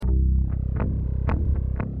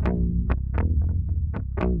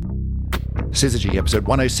Syzygy, episode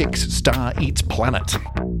 106, Star Eats Planet.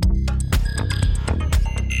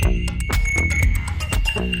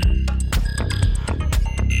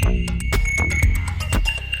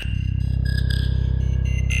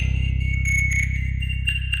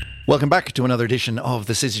 Welcome back to another edition of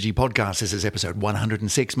the Syzygy podcast. This is episode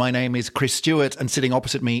 106. My name is Chris Stewart, and sitting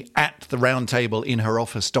opposite me at the round table in her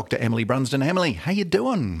office, Dr. Emily Brunsden. Emily, how you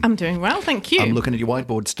doing? I'm doing well, thank you. I'm looking at your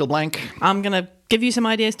whiteboard, still blank. I'm going to give you some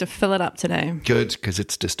ideas to fill it up today. Good, because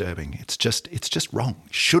it's disturbing. It's just wrong.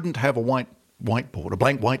 Shouldn't have a whiteboard, a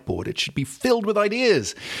blank whiteboard. It should be filled with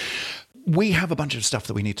ideas. We have a bunch of stuff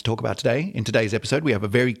that we need to talk about today. In today's episode, we have a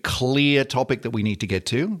very clear topic that we need to get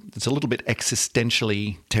to. It's a little bit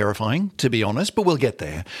existentially terrifying, to be honest, but we'll get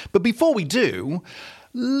there. But before we do,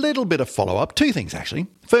 little bit of follow-up. Two things, actually.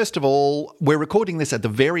 First of all, we're recording this at the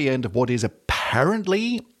very end of what is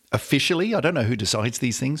apparently, officially, I don't know who decides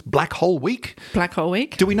these things, Black Hole Week. Black Hole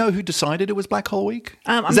Week. Do we know who decided it was Black Hole Week?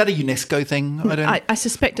 Is that a UNESCO thing? I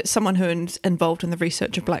suspect it's someone who's involved in the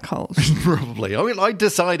research of black holes. Probably. I mean, I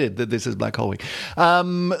decided that this is Black Hole Week.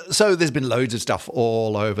 So there's been loads of stuff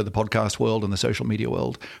all over the podcast world and the social media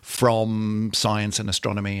world, from science and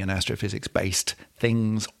astronomy and astrophysics-based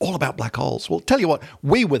things, all about black holes. Well, tell you what,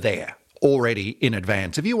 we were there already in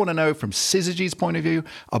advance. If you want to know from Syzygy's point of view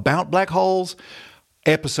about black holes,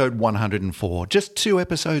 episode 104, just 2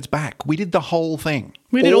 episodes back, we did the whole thing.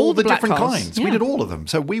 We did all the black different holes. kinds. Yeah. We did all of them.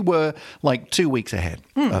 So we were like 2 weeks ahead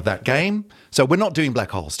of that game. So we're not doing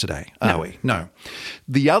black holes today, are we? No.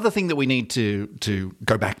 The other thing that we need to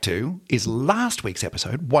go back to is last week's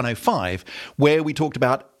episode, 105, where we talked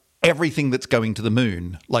about everything that's going to the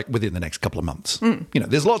moon, like within the next couple of months. You know,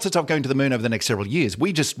 there's lots of stuff going to the moon over the next several years.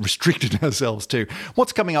 We just restricted ourselves to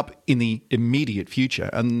what's coming up in the immediate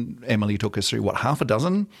future. And Emily took us through, half a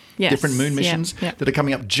dozen different moon missions that are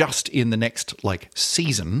coming up just in the next,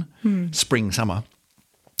 season, spring, summer.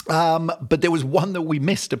 But there was one that we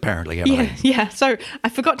missed, apparently, Emily. Yeah. So I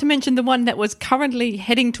forgot to mention the one that was currently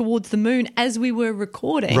heading towards the moon as we were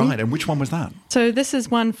recording. Right, and which one was that? So this is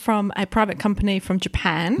one from a private company from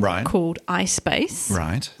Japan called iSpace.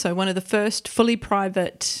 Right. So one of the first fully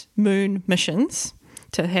private moon missions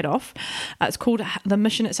to head off. It's called, the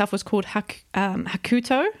mission itself was called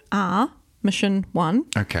Hakuto R. Mission 1.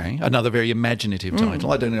 Okay, another very imaginative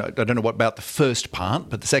title. I don't know what about the first part,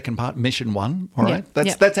 but the second part, Mission 1. All right,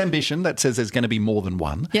 that's ambition. That says there's going to be more than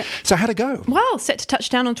one. Yeah. So how'd it go? Well, set to touch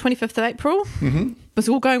down on 25th of April. It was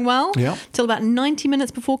all going well till about 90 minutes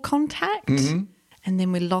before contact. And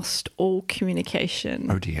then we lost all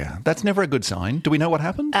communication. Oh dear, that's never a good sign. Do we know what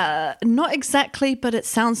happened? Not exactly, but it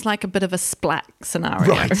sounds like a bit of a splat scenario.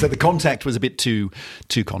 Right, so the contact was a bit too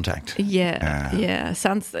contact. Yeah. It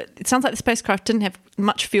sounds like the spacecraft didn't have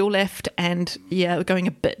much fuel left, and we're going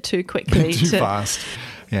a bit too quickly, too fast.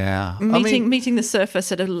 Yeah, meeting the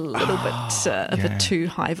surface at a little bit of a too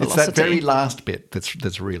high velocity. It's that very last bit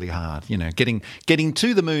that's really hard. You know, getting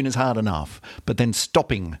to the moon is hard enough, but then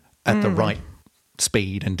stopping at the right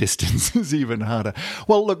speed and distance is even harder.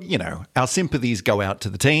 Well, look, you know, our sympathies go out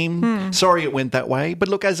to the team. Sorry it went that way, but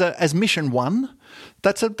look, as mission 1,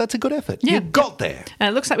 that's a good effort. Yeah. You got there. And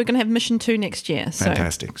it looks like we're going to have mission 2 next year. So,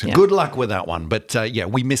 fantastic. So good luck with that one. But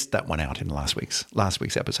we missed that one out in last week's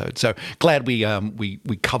episode. So glad we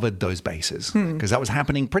covered those bases, because that was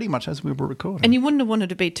happening pretty much as we were recording. And you wouldn't have wanted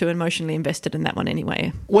to be too emotionally invested in that one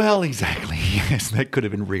anyway. Well, exactly. Yes, that could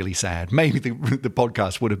have been really sad. Maybe the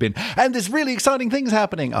podcast would have been, and there's really exciting things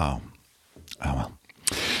happening. Oh well.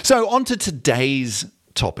 So on to today's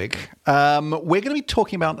topic. We're going to be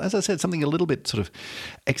talking about, as I said, something a little bit sort of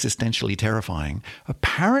existentially terrifying.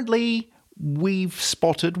 Apparently, we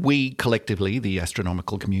collectively, the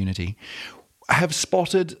astronomical community, have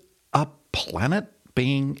spotted a planet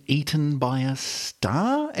being eaten by a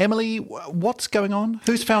star. Emily, what's going on?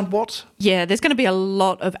 Who's found what? Yeah, there's going to be a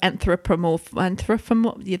lot of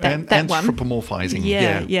anthropomorphizing.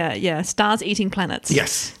 Yeah. Stars eating planets.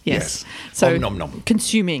 Yes. So nom nom.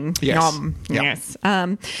 Consuming. Yes. Nom. Yep.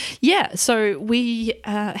 Yes. So we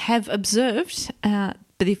have observed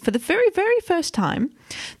for the very, very first time,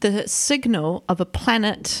 the signal of a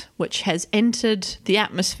planet which has entered the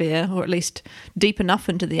atmosphere, or at least deep enough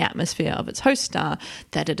into the atmosphere of its host star,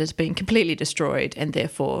 that it has been completely destroyed and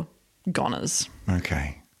therefore goners.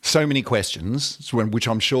 Okay. So many questions, which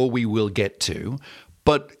I'm sure we will get to.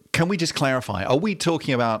 But can we just clarify, are we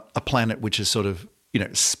talking about a planet which is sort of,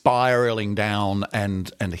 spiraling down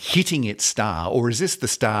and hitting its star, or is this the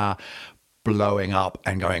star blowing up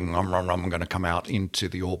and going, I'm going to come out into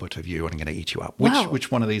the orbit of you and I'm going to eat you up? Which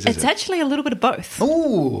one of these is it? It's actually a little bit of both.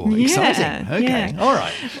 Oh, exciting. Okay. Yeah. All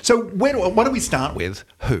right. So why don't we start with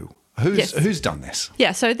who? Yes. Who's done this?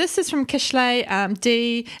 Yeah, so this is from Kishley,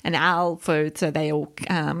 D, and Al. So they all,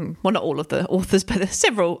 well, not all of the authors, but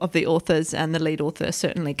several of the authors and the lead author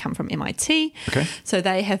certainly come from MIT. Okay. So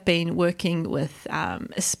they have been working with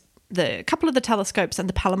a couple of the telescopes and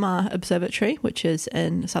the Palomar Observatory, which is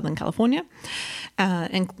in Southern California.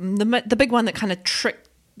 And the big one that kind of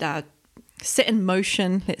set in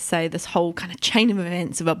motion, let's say, this whole kind of chain of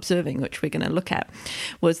events of observing, which we're going to look at,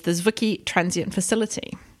 was the Zwicky Transient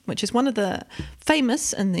Facility, which is one of the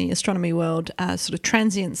famous in the astronomy world sort of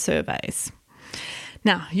transient surveys.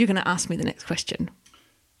 Now, you're going to ask me the next question.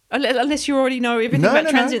 Unless you already know everything about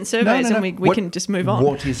transient surveys, and we can just move on.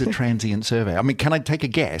 What is a transient survey? I mean, can I take a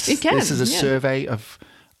guess? You can, This is a survey of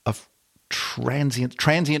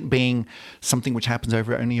transient being something which happens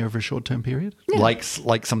only over a short-term period? Yeah.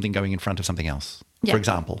 Like something going in front of something else, for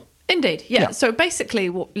example. Indeed, yeah. So basically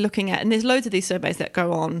what looking at, and there's loads of these surveys that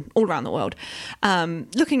go on all around the world,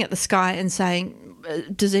 looking at the sky and saying,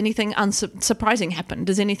 does anything unsurprising happen?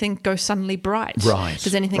 Does anything go suddenly bright? Right.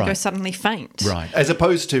 Does anything go suddenly faint? Right. As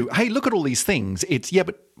opposed to, hey, look at all these things. It's,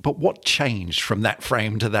 but what changed from that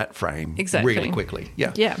frame to that frame really quickly?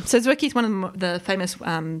 Yeah. Yeah. So Zwicky's one of the famous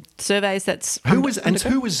surveys that's... Who was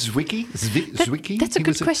Zwicky? Zwicky? That's a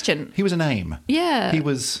good question. He was a name. Yeah. He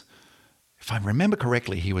was, if I remember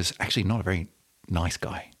correctly, he was actually not a very nice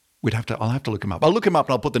guy. I'll have to look him up. I'll look him up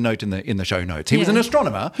and I'll put the note in the show notes. He was an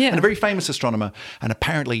astronomer and a very famous astronomer, and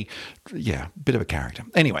apparently, bit of a character.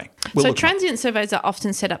 Anyway, so transient surveys are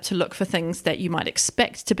often set up to look for things that you might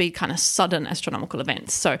expect to be kind of sudden astronomical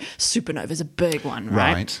events. So supernova's a big one,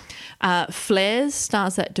 right? Flares,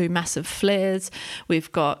 stars that do massive flares.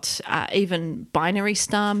 We've got even binary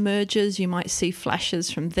star mergers. You might see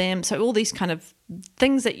flashes from them. So all these kind of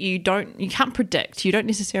things that you can't predict. You don't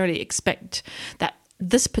necessarily expect that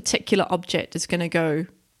this particular object is going to go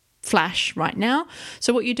flash right now.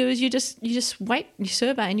 So what you do is you just wait, you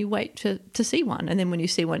survey and you wait to see one. And then when you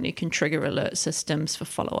see one, you can trigger alert systems for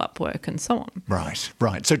follow-up work and so on.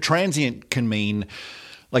 Right. So transient can mean,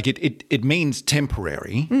 like it means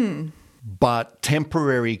temporary, but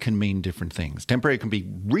temporary can mean different things. Temporary can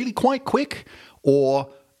be really quite quick, or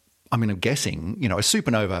I'm guessing, a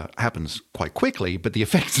supernova happens quite quickly, but the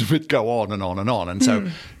effects of it go on and on and on. And so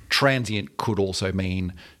transient could also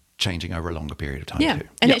mean changing over a longer period of time too.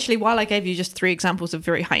 And actually, while I gave you just 3 examples of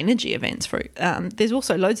very high energy events, there's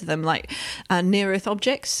also loads of them, like near Earth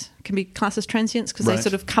objects can be classed as transients because they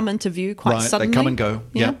sort of come into view quite suddenly. They come and go.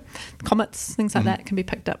 Yeah. Comets, things like that can be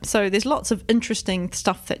picked up. So there's lots of interesting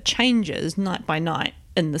stuff that changes night by night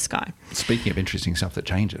in the sky. Speaking of interesting stuff that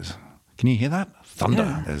changes, can you hear that? Thunder.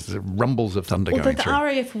 Yeah. There's rumbles of thunder going through.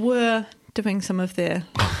 Although the RAF were doing some of their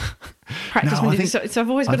practice. So I've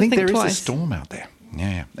always got to think twice. There is a storm out there.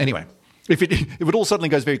 Yeah. Anyway, if it all suddenly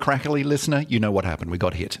goes very crackly, listener, you know what happened. We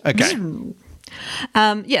got hit. Okay.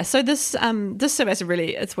 So this survey is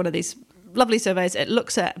it's one of these lovely surveys. It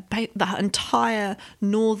looks at the entire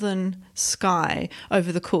northern sky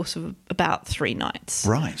over the course of about 3 nights.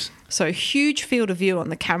 Right. So huge field of view on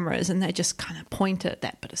the cameras, and they just kind of point at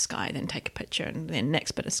that bit of sky, then take a picture, and then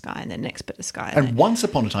next bit of sky, and then next bit of sky. And once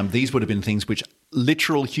upon a time, these would have been things which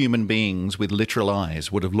literal human beings with literal eyes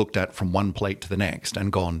would have looked at from one plate to the next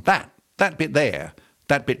and gone, that bit there,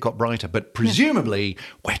 that bit got brighter. But presumably,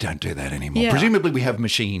 we don't do that anymore. Yeah. Presumably, we have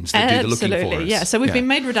machines that do the looking for us. Yeah, so we've been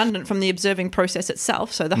made redundant from the observing process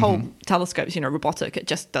itself. So the whole telescope's, robotic. It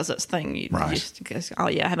just does its thing. You just go,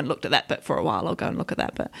 I haven't looked at that bit for a while. I'll go and look at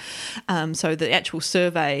that bit. So the actual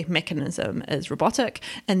survey mechanism is robotic.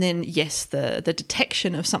 And then, yes, the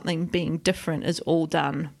detection of something being different is all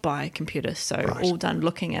done by computers. So all done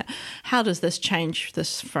looking at how does this change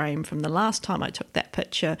this frame from the last time I took that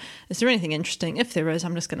picture? Is there anything interesting? If there is,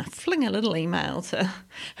 I'm just going to fling a little email to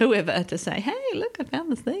whoever to say, hey, look, I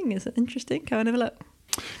found this thing. Is it interesting? Go and have a look.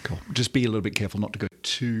 Cool. Just be a little bit careful not to go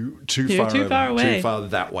too far away. Too far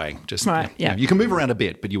that way. Just yeah. You can move around a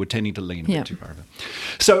bit, but you were tending to lean a bit too far over.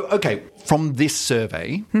 So, okay, from this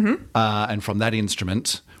survey and from that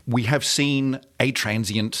instrument, we have seen a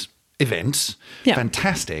transient event. Yeah.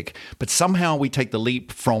 Fantastic. But somehow we take the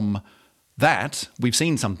leap from that, we've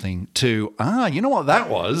seen something, to, you know what that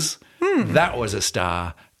was? That was a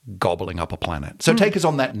star gobbling up a planet. So take us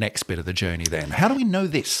on that next bit of the journey then. How do we know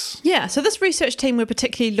this? Yeah, so this research team were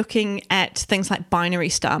particularly looking at things like binary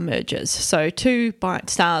star mergers. So 2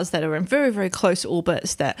 stars that are in very, very close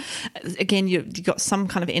orbits that, again, you've got some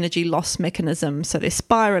kind of energy loss mechanism. So they're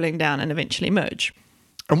spiraling down and eventually merge.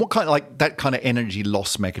 And what kind of, like, that kind of energy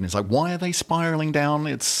loss mechanism? Like, why are they spiraling down?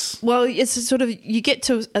 Well, it's a sort of, you get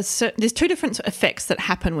to there's two different effects that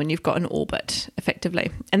happen when you've got an orbit, effectively.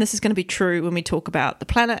 And this is going to be true when we talk about the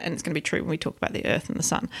planet, and it's going to be true when we talk about the Earth and the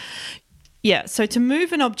Sun. Yeah, so to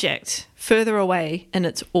move an object further away in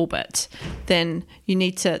its orbit, then you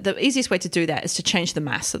need to, the easiest way to do that is to change the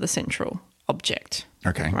mass of the central object.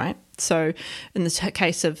 Okay. Right? So in the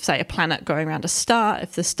case of, say, a planet going around a star,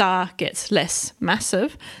 if the star gets less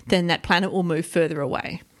massive, then that planet will move further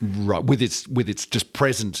away. Right, with its just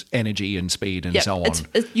present energy and speed and so on.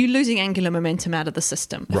 You're losing angular momentum out of the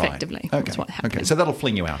system, effectively. Right. Okay. That's what happens. Okay, so that'll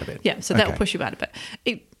fling you out a bit. Yeah, so that'll push you out a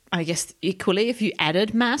bit. I guess equally, if you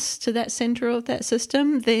added mass to that centre of that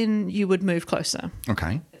system, then you would move closer.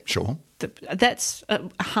 Okay, sure. That's a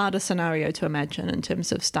harder scenario to imagine in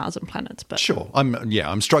terms of stars and planets. But sure,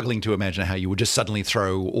 I'm struggling to imagine how you would just suddenly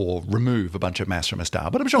throw or remove a bunch of mass from a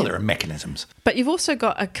star, but I'm sure there are mechanisms. But you've also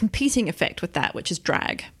got a competing effect with that, which is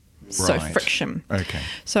drag, so friction. Okay.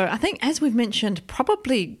 So I think, as we've mentioned,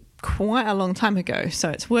 probably quite a long time ago, so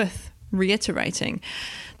it's worth reiterating,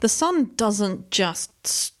 the sun doesn't just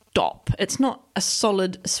stop. It's not a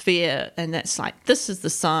solid sphere and that's like, this is the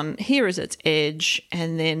sun, here is its edge,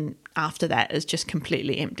 and then after that is just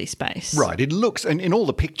completely empty space. Right. It looks, and in all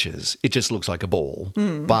the pictures, it just looks like a ball,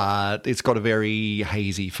 but it's got a very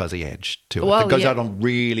hazy, fuzzy edge to it. It goes out a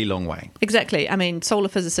really long way. Exactly. I mean, solar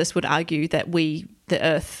physicists would argue that the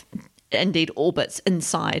Earth, indeed orbits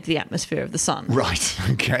inside the atmosphere of the sun. Right.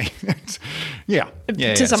 Okay. Yeah.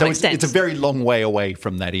 To some extent. It's a very long way away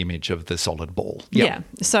from that image of the solid ball. Yep. Yeah.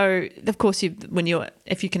 So of course,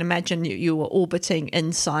 if you can imagine you are orbiting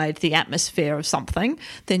inside the atmosphere of something,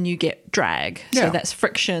 then you get drag. So that's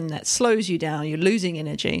friction that slows you down. You're losing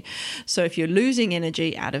energy. So if you're losing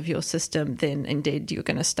energy out of your system, then indeed you're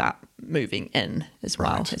going to start moving in as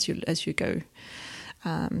well as you go.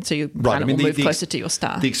 So you will move closer to your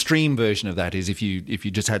star. The extreme version of that is if you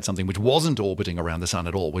just had something which wasn't orbiting around the sun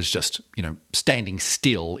at all, was just standing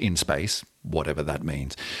still in space, whatever that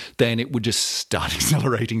means, then it would just start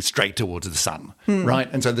accelerating straight towards the sun, right?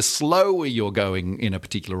 And so the slower you're going in a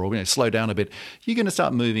particular orbit, slow down a bit, you're going to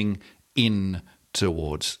start moving in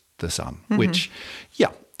towards the sun, which,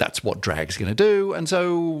 that's what drag's going to do. And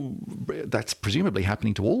so that's presumably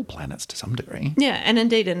happening to all planets to some degree. Yeah, and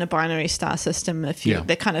indeed in a binary star system, if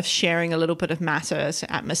they're kind of sharing a little bit of matter as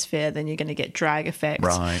atmosphere, then you're going to get drag effects.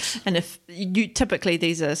 Right. And if typically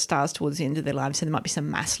these are stars towards the end of their lives, so there might be some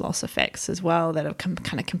mass loss effects as well that are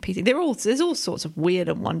kind of competing. There's all sorts of weird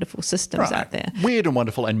and wonderful systems out there. Weird and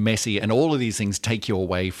wonderful and messy, and all of these things take you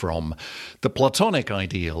away from the Platonic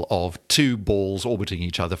ideal of two balls orbiting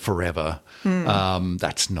each other forever.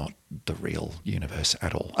 That's not the real universe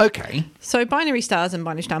at all. Okay. So binary stars and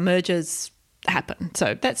binary star mergers happen.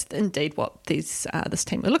 So that's indeed what this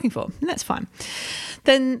team were looking for, and that's fine.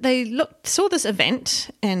 Then they saw this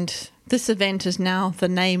event, and this event is now the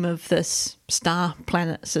name of this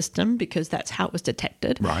star-planet system because that's how it was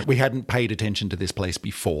detected. Right. We hadn't paid attention to this place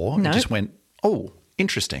before. No. We just went, oh,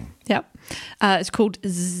 interesting. Yep. It's called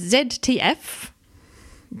ZTF.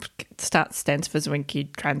 Stands for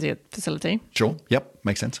Zwicky Transient Facility. Sure. Yep.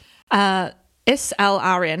 Makes sense.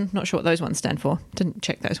 SLRN, not sure what those ones stand for. Didn't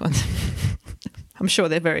check those ones. I'm sure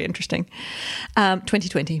they're very interesting.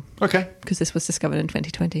 2020. Okay. Because this was discovered in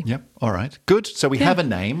 2020. Yep. All right. Good. So we have a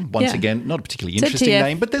name. Once again, not a particularly interesting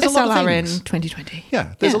name, but there's a lot of things. SLRN 2020.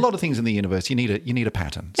 Yeah. There's a lot of things in the universe. You need a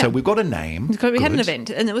pattern. So we've got a name. We had an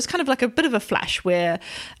event, and it was kind of like a bit of a flash where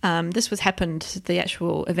the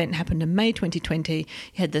actual event happened in May 2020. You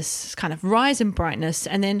had this kind of rise in brightness,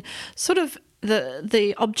 and then sort of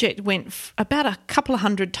the object went about a couple of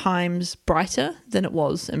hundred times brighter than it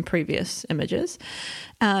was in previous images,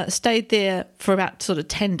 stayed there for about sort of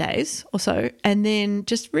 10 days or so, and then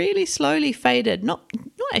just really slowly faded, not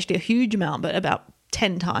actually a huge amount, but about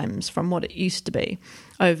 10 times from what it used to be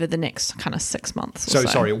over the next kind of 6 months or so.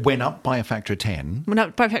 Sorry, it went up by a factor of 10? Went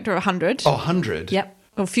up by a factor of 100. Oh, 100? Yep.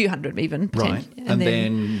 Or a few hundred even. Right. And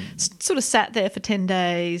then sort of sat there for 10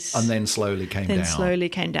 days. And then slowly came down. Then slowly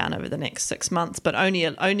came down over the next 6 months, but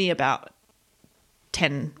only about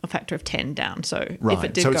 10, a factor of 10 down. So if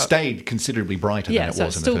it did it stayed considerably brighter than it was in the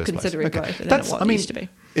first place. Yeah, so it's still considerably brighter than what it used to be.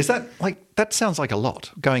 Is that that sounds like a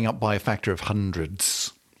lot, going up by a factor of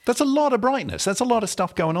hundreds. That's a lot of brightness. That's a lot of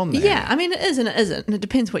stuff going on there. Yeah, I mean, it is and it isn't. And it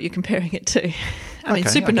depends what you're comparing it to. I mean,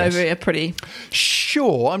 supernovae are pretty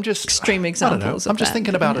extreme examples. I'm just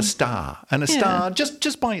thinking about a star. And a star,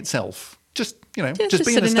 just by itself, just being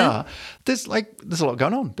a star, there's a lot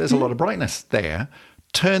going on. There's a lot of brightness there.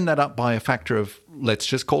 Turn that up by a factor of, let's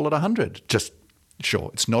just call it 100. Just, Sure,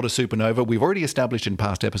 it's not a supernova. We've already established in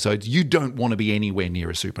past episodes you don't want to be anywhere near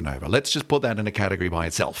a supernova. Let's just put that in a category by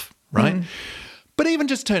itself, right? But even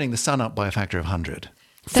just turning the sun up by a factor of 100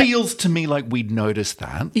 feels to me like we'd notice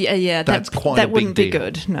that. Yeah. That's quite a that big wouldn't be deal.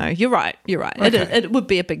 good. No, you're right. Okay. It would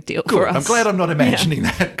be a big deal Good. for us. I'm glad I'm not imagining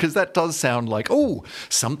that, because that does sound like, oh,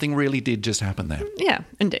 something really did just happen there. Yeah,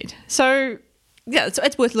 indeed. So, yeah,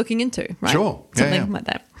 it's worth looking into, right? Sure. Yeah, Something yeah. like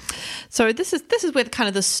that. So this is where kind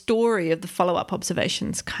of the story of the follow-up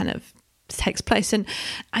observations kind of takes place. And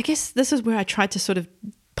I guess this is where I tried to sort of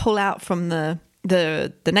pull out from the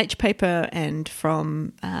Nature paper and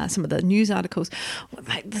from some of the news articles,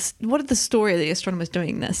 like this, what are the story of the astronomers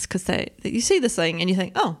doing this? Because you see this thing and you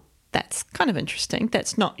think, oh, that's kind of interesting.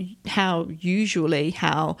 That's not how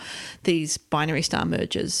these binary star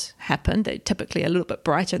mergers happen. They're typically a little bit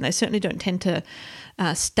brighter, and they certainly don't tend to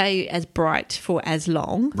stay as bright for as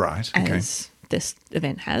long as this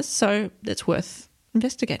event has. So it's worth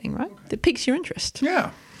investigating, right? It piques your interest.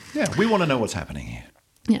 Yeah. We want to know what's happening here.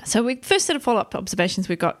 Yeah, so the first set of follow-up observations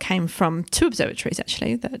we got came from 2 observatories,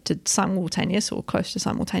 actually, that did simultaneous or close to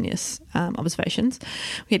simultaneous observations.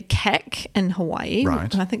 We had Keck in Hawaii, Right.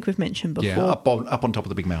 which I think we've mentioned before. Yeah, up on top of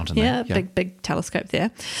the big mountain there. Big telescope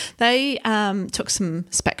there. They took some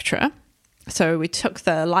spectra. So we took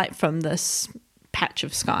the light from this patch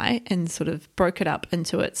of sky and sort of broke it up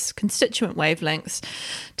into its constituent wavelengths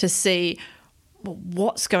to see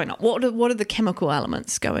what's going on. What are the chemical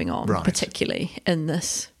elements going on, Right. particularly in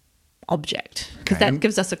this object? Because Okay, that and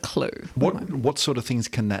gives us a clue. What sort of things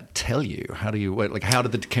can that tell you? How do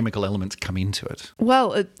the chemical elements come into it?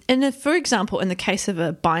 Well, for example, in the case of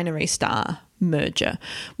a binary star merger,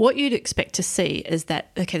 what you'd expect to see is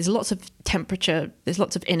that, okay, there's lots of temperature, there's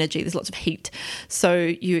lots of energy, there's lots of heat.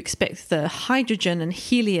 So you expect the hydrogen and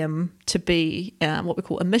helium to be what we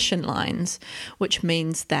call emission lines, which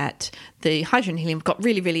means that the hydrogen and helium got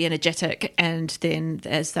really, really energetic, and then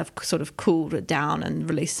as they've sort of cooled it down and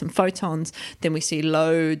released some photons, then we see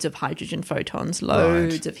loads of hydrogen photons,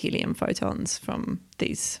 loads of helium photons from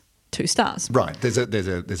these 2 stars. Right. There's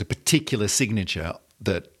a particular signature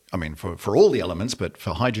that, I mean, for all the elements, but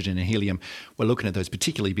for hydrogen and helium, we're looking at those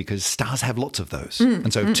particularly because stars have lots of those.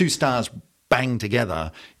 And so if 2 stars bang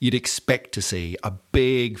together, you'd expect to see a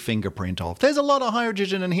big fingerprint of, there's a lot of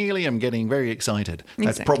hydrogen and helium getting very excited.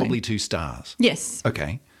 That's Exactly. probably 2 stars. Yes.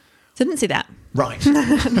 Okay. So didn't see that. Right.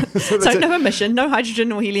 So no emission, no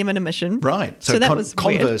hydrogen or helium in emission. Right. So, that was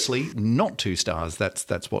weird. conversely, not 2 stars.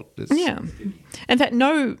 That's what is. Yeah. In fact,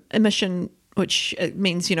 no emission, which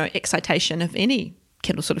means, excitation of any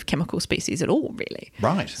sort of chemical species at all, really.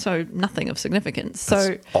 Right. So nothing of significance.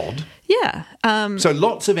 That's odd. Yeah. So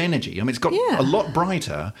lots of energy. I mean, it's got Yeah. a lot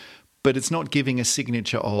brighter, but it's not giving a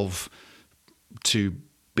signature of 2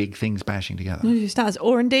 big things bashing together. 2 stars.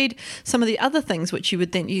 Or indeed, some of the other things which you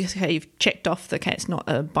would think, you've checked off, okay, it's not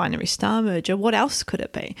a binary star merger. What else could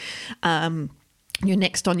it be? You're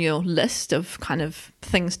next on your list of kind of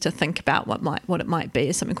things to think about what it might be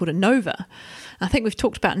is something called a nova. I think we've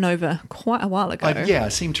talked about nova quite a while ago. I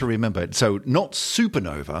seem to remember it. So not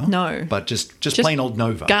supernova, No. but just plain old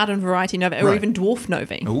nova. Garden variety nova, or Right. even dwarf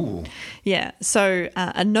novae. Ooh, Yeah. So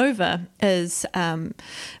a nova is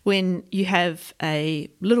when you have a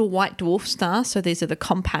little white dwarf star. So these are the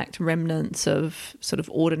compact remnants of sort of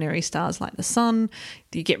ordinary stars like the sun.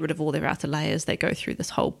 You get rid of all their outer layers. They go through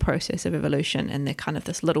this whole process of evolution, and they're kind of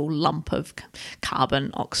this little lump of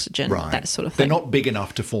carbon, oxygen, right. that sort of thing. They're not big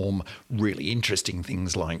enough to form really interesting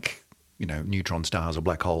things like, neutron stars or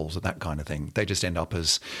black holes or that kind of thing. They just end up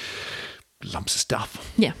as lumps of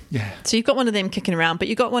stuff. Yeah. Yeah. So you've got one of them kicking around, but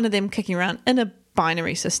you've got one of them kicking around in a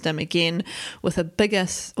binary system again with a bigger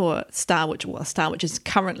star which is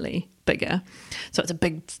currently bigger. So it's a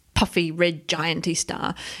big puffy red gianty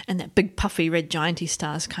star, and that big puffy red gianty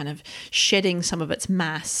star is kind of shedding some of its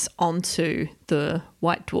mass onto the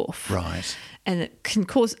white dwarf. Right. And it can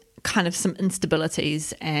cause kind of some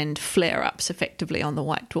instabilities and flare-ups effectively on the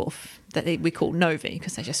white dwarf that we call novae,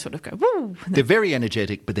 because they just sort of go, woo. They're very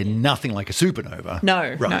energetic, but they're nothing like a supernova.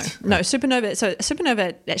 No, Right. no. Supernova. So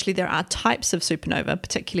supernova, actually, there are types of supernova,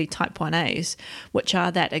 particularly type 1As, which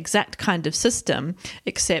are that exact kind of system,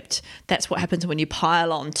 except that's what happens when you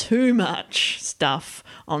pile on too much stuff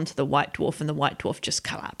onto the white dwarf, and the white dwarf just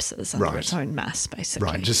collapses under Right. its own mass, basically.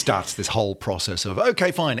 Right, it just starts this whole process of,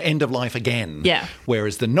 okay, fine, end of life again. Yeah.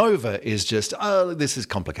 Whereas the nova is just, oh, this is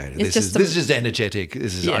complicated. It's This just is just energetic.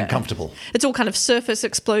 This is Yeah. uncomfortable. It's all kind of surface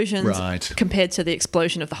explosions Right. compared to the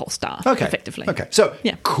explosion of the whole star, Okay. effectively. Okay. So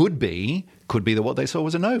Yeah. could be could be that what they saw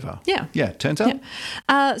was a nova. Yeah. Yeah, turns out.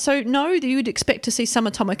 Yeah. So, no, you would expect to see some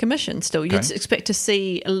atomic emission still. You'd Okay. expect to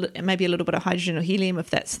see maybe a little bit of hydrogen or helium if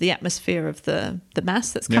that's the atmosphere of the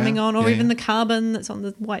mass that's coming on, or even the carbon that's on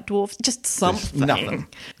the white dwarf. Just something. Nothing.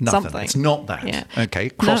 Something. It's not that. Yeah. Okay,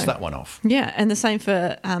 cross No. that one off. Yeah, and the same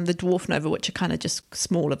for the dwarf nova, which are kind of just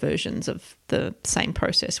smaller versions of the same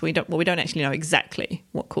process. We don't actually know exactly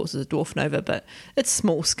what causes a dwarf nova, but it's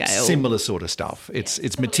small scale. Similar sort of stuff.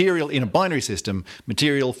 It's material in a binary system,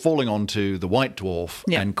 material falling onto the white dwarf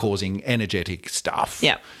Yeah. and causing energetic stuff.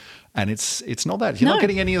 Yeah. And it's not that. You're No. not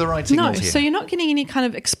getting any of the right signals No, here. so you're not getting any kind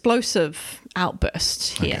of explosive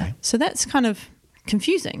outburst here. Okay. So that's kind of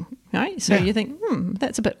confusing, right? So Yeah. you think,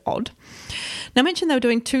 that's a bit odd. Now, I mentioned they were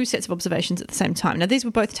doing 2 sets of observations at the same time. Now, these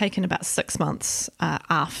were both taken about 6 months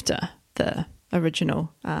after the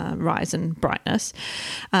original rise in brightness.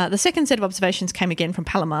 The second set of observations came again from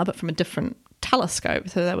Palomar, but from a different telescope.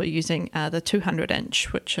 So they were using the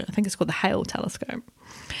 200-inch, which I think is called the Hale telescope.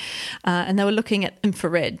 And they were looking at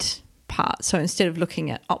infrared part. So instead of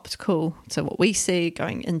looking at optical, so what we see,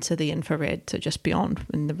 going into the infrared, to just beyond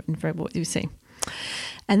in the infrared what you see.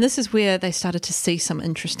 And this is where they started to see some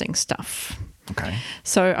interesting stuff. Okay.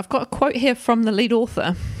 So I've got a quote here from the lead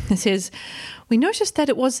author. It says, "We noticed that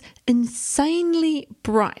it was insanely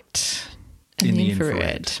bright in the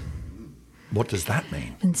infrared. What does that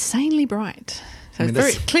mean? Insanely bright. So I mean,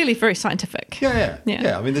 very that's- clearly very scientific. Yeah.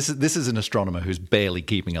 Yeah. I mean, this is an astronomer who's barely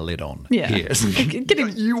keeping a lid on. Yeah. Here.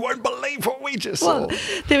 Getting- You won't believe what we just saw.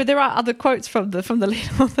 Well, there are other quotes from the lead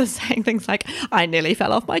author saying things like, "I nearly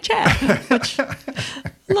fell off my chair," which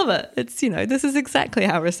love it. It's this is exactly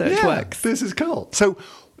how research works. This is cool. So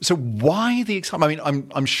why the excitement? I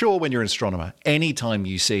mean, I'm sure when you're an astronomer, anytime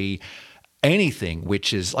you see anything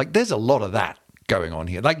which is like, there's a lot of that going on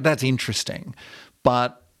here. Like, that's interesting,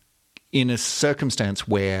 but in a circumstance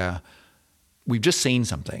where we've just seen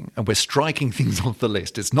something and we're striking things off the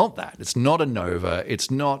list, it's not that. It's not a nova.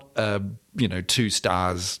 It's not 2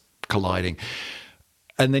 stars colliding.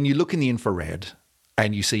 And then you look in the infrared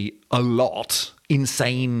and you see a lot,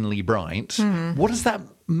 insanely bright. What does that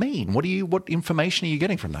mean? What information are you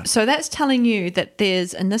getting from that? So that's telling you that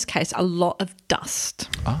there's, in this case, a lot of dust.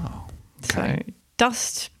 Oh, okay. So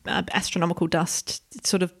dust, astronomical dust,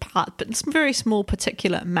 sort of part, but it's very small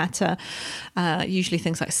particulate matter, usually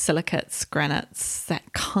things like silicates, granites,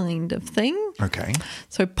 that kind of thing. Okay.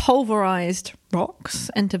 So pulverized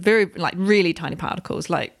rocks into very, really tiny particles,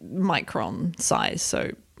 like micron size.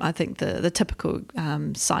 So I think the typical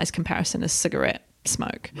size comparison is cigarette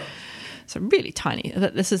smoke. Right. So really tiny.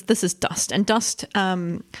 This is dust, and dust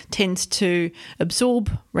tends to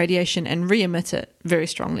absorb radiation and re-emit it very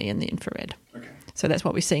strongly in the infrared. Okay. So that's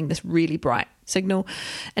why we're seeing this really bright signal.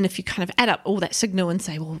 And if you kind of add up all that signal and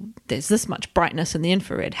say, well, there's this much brightness in the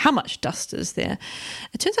infrared, how much dust is there?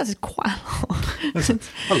 It turns out there's quite a lot.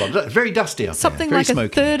 A lot. Very dusty up Something there. Very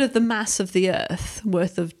like smoky. a third of the mass of the Earth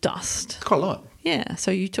worth of dust. It's quite a lot. Yeah,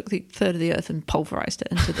 so you took the third of the Earth and pulverized it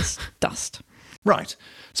into this dust. Right.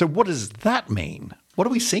 So what does that mean? What are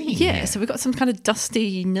we seeing Yeah, here? so we've got some kind of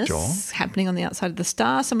dustiness Sure. happening on the outside of the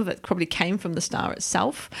star. Some of it probably came from the star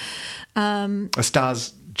itself. Are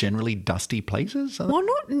stars generally dusty places? Are they? Well,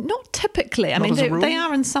 not typically. I Not mean, as a rule? they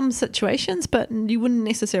are in some situations, but you wouldn't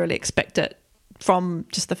necessarily expect it from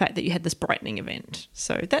just the fact that you had this brightening event.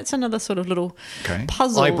 So that's another sort of little Okay.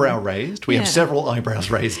 puzzle. Eyebrow raised. We have Yeah. several eyebrows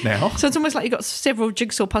raised now. So it's almost like you've got several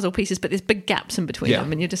jigsaw puzzle pieces, but there's big gaps in between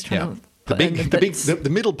them, and you're just trying to The put in the bits. the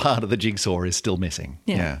middle part of the jigsaw is still missing.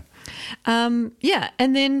 Yeah. And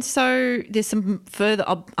then so there's some further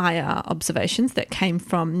IR observations that came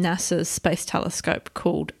from NASA's space telescope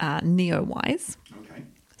called NEOWISE. Okay.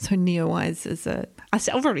 So NEOWISE is I've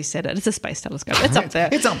already said it. It's a space telescope. It's up there.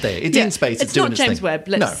 It's up there. It's in space. It's doing not its James thing. Webb.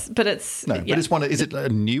 But it's No, yeah. but it's one. Is it a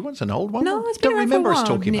new one? It's an old one? No, it's been Don't around remember for a us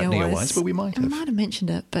while, talking about NEOWISE. NEOWISE, but we might I have. might have mentioned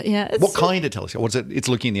it, but yeah. What kind of telescope? What's it? It's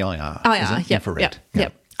looking in the IR. IR, is it? yep, Infrared.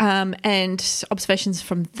 Yep. And observations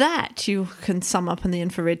from that you can sum up in the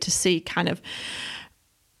infrared to see kind of,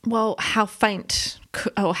 well, how faint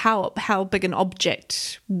or how big an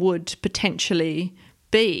object would potentially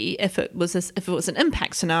be if it was an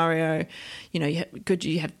impact scenario. Could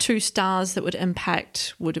you have 2 stars that would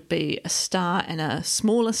impact? Would it be a star and a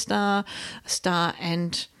smaller star, a star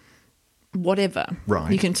and whatever?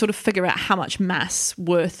 Right. You can sort of figure out how much mass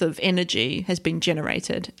worth of energy has been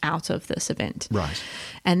generated out of this event. Right.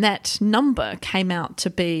 And that number came out to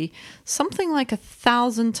be something like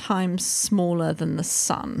 1,000 times smaller than the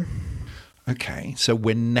sun. Okay. So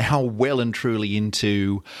we're now well and truly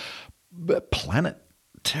into planet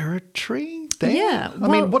territory. there. Yeah, I well-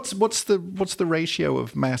 mean, what's the ratio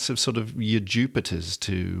of mass of sort of your Jupiters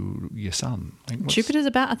to your sun? Like, Jupiter's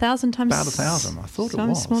about 1,000 times. About 1,000. I thought it times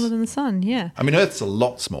was smaller than the sun. Yeah. I mean, Earth's a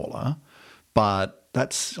lot smaller, but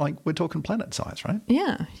that's like we're talking planet size, right?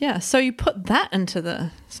 Yeah. So you put that into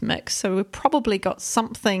the mix. So we've probably got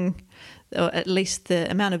something, or at least the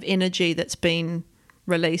amount of energy that's been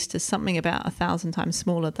released is something about 1,000 times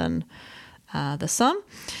smaller than the sun.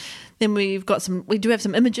 Then we do have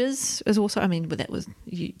some images as also. I mean, that was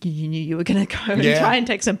you knew you were going to go and try and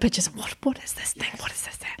take some pictures. What is this thing? What is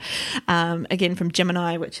this thing? Again, from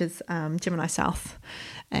Gemini, which is Gemini South,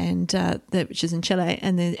 and which is in Chile.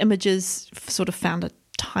 And the images sort of found a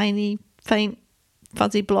tiny, faint,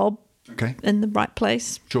 fuzzy blob in the right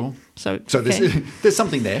place. Sure. So there's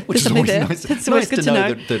something there, which There's is something always there. nice. It's always good to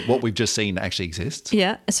know. that what we've just seen actually exists.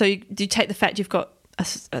 Yeah. So you take the fact you've got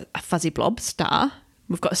a fuzzy blob star.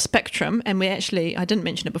 We've got a spectrum, and I didn't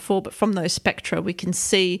mention it before, but from those spectra, we can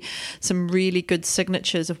see some really good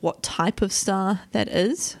signatures of what type of star that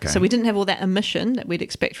is. Okay. So we didn't have all that emission that we'd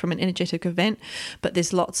expect from an energetic event, but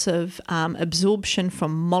there's lots of absorption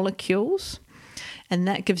from molecules, and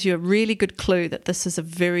that gives you a really good clue that this is a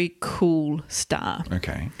very cool star.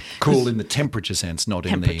 Okay. Cool in the temperature sense, not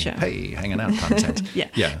in the, hey, hanging out kind of sense.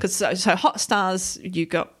 Yeah. Because so hot stars, you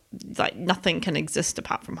got like nothing can exist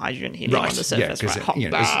apart from hydrogen helium on the surface. Yeah,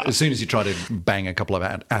 because as soon as you try to bang a couple of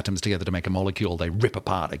atoms together to make a molecule, they rip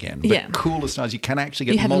apart again. But cooler stars, you can actually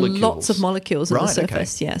get molecules. You have lots of molecules on the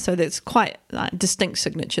surface, okay. So there's quite distinct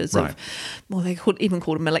signatures of, well, they even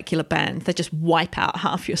called a molecular band. They just wipe out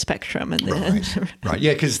half your spectrum. And right.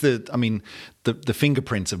 Yeah, because the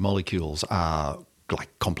fingerprints of molecules are like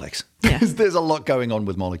complex. Yeah. There's a lot going on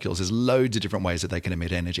with molecules. There's loads of different ways that they can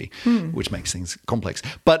emit energy, which makes things complex.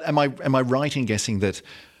 But am I right in guessing that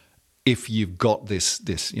if you've got this,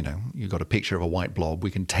 you've got a picture of a white blob, we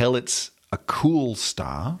can tell it's a cool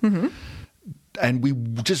star, and we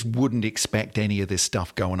just wouldn't expect any of this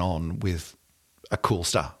stuff going on with a cool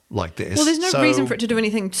star like this. Well, there's no reason for it to do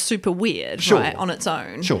anything super weird, right, on its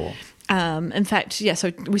own. Sure. In fact,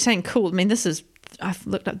 so we're saying cool. I mean, I've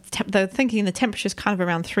looked up, they're thinking the temperature is kind of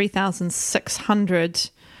around 3,600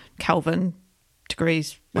 Kelvin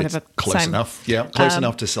degrees, whatever. It's close enough. Yeah, close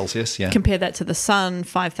enough to Celsius, yeah. Compare that to the sun,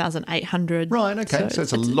 5,800. Right, okay. So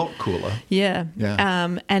it's a lot cooler. Yeah.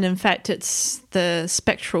 And in fact, it's the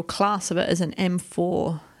spectral class of it is an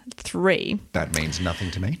M43. That means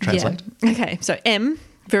nothing to me. Translate. Yeah. Okay, so M,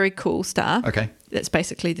 very cool star. Okay. That's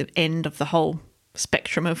basically the end of the whole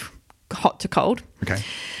spectrum of hot to cold. Okay.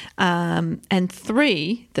 And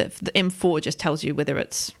 3, the M4 just tells you whether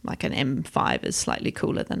it's like an M5 is slightly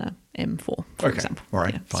cooler than a M4, for example. All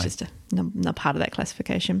right, fine. It's just a part of that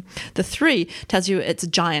classification. The 3 tells you it's a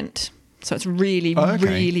giant, so it's really,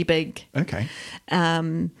 really big. Okay.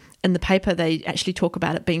 In the paper, they actually talk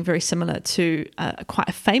about it being very similar to quite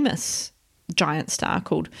a famous giant star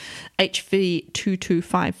called HV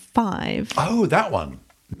 2255. Oh, that one.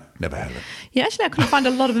 No, never heard of it. Yeah, actually, I couldn't find a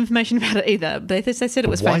lot of information about it either. They said it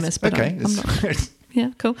was famous, but okay. I'm not.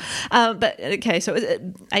 Yeah, cool. But okay, so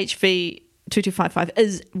HV 2255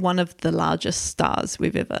 is one of the largest stars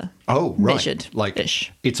we've ever measured. Like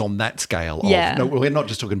it's on that scale. No, we're not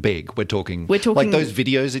just talking big. We're talking like those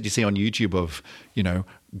videos that you see on YouTube of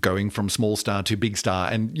going from small star to big star,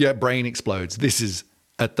 and your brain explodes. This is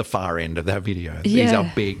at the far end of that video. These are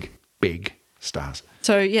big stars.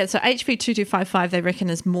 So HV 2255 they reckon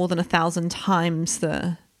is more than 1,000 times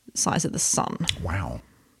the size of the sun. Wow,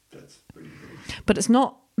 that's pretty big. But it's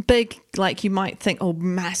not big like you might think. Oh,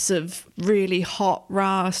 massive, really hot,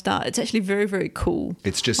 raw star. It's actually very, very cool.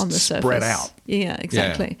 It's just on the spread surface. out. Yeah,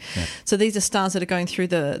 exactly. Yeah. So these are stars that are going through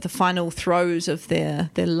the final throes of their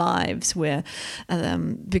lives, where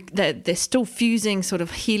they're still fusing sort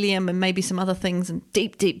of helium and maybe some other things, and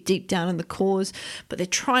deep down in the cores. But they're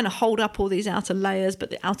trying to hold up all these outer layers, but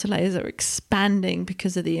the outer layers are expanding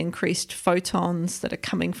because of the increased photons that are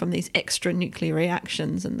coming from these extra nuclear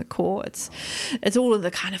reactions in the core. It's all of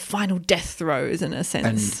the kind of final death throes in a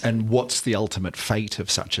sense. And what's the ultimate fate of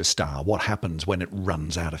such a star? What happens when it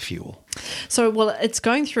runs out of fuel? So, well, it's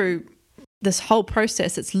going through this whole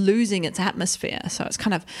process. It's losing its atmosphere. So it's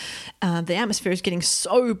kind of, the atmosphere is getting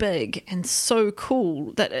so big and so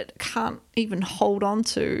cool that it can't even hold on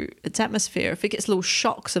to its atmosphere. If it gets little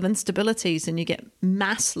shocks of instabilities, and you get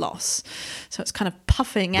mass loss. So it's kind of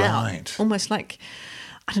puffing out, almost like,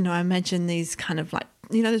 I don't know, I imagine these kind of like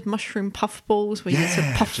those mushroom puff balls where you sort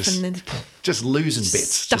of puff and then just losing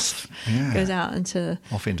bits. Stuff goes out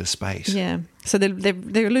off into space. Yeah. So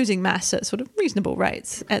they're losing mass at sort of reasonable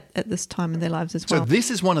rates at this time in their lives as well. So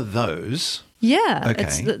this is one of those. Yeah. Okay.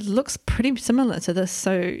 It looks pretty similar to this.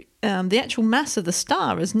 So the actual mass of the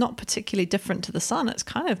star is not particularly different to the sun. It's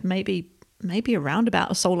kind of maybe around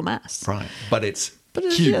about a solar mass. Right. But it's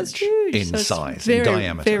huge, huge in so size, very, in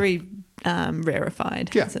diameter. Very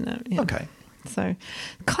rarefied, isn't it? Yeah. Okay. So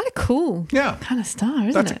kind of cool kind of star,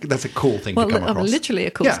 isn't it? That's a cool thing to come across. Literally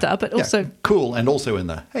a cool star, but also... cool and also in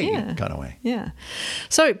the kind of way. Yeah.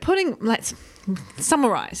 So let's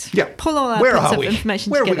summarise. Yeah. Pull all our bits of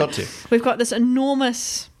information together. Where have we got to? We've got this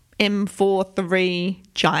enormous M43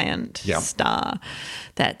 giant star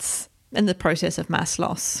that's in the process of mass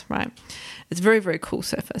loss, right? It's a very, very cool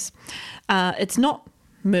surface. It's not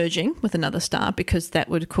merging with another star because that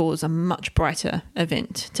would cause a much brighter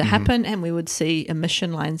event to happen and we would see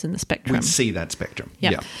emission lines in the spectrum. We'd see that spectrum.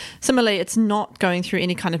 Yeah. Similarly, it's not going through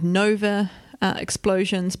any kind of nova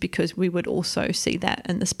explosions because we would also see that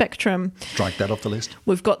in the spectrum. Strike that off the list.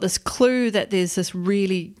 We've got this clue that there's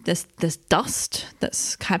this dust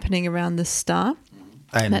that's happening around this star.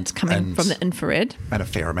 And that's coming from the infrared. And a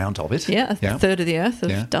fair amount of it. Yeah, a third of the Earth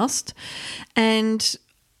of dust. And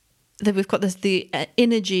then we've got the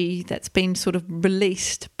energy that's been sort of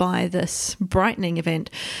released by this brightening event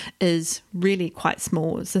is really quite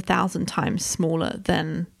small. It's 1,000 times smaller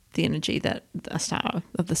than the energy that a star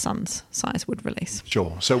of the sun's size would release.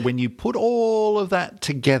 Sure. So when you put all of that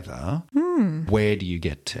together, where do you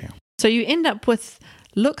get to? So you end up with,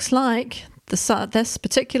 looks like this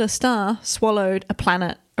particular star swallowed a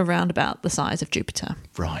planet around about the size of Jupiter.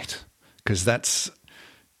 Right. Because that's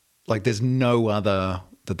like there's no other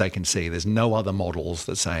that they can see. There's no other models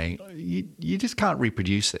that say you just can't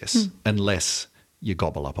reproduce this unless you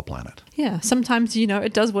gobble up a planet. Yeah, sometimes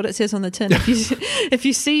it does what it says on the tin. If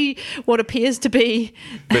you see what appears to be,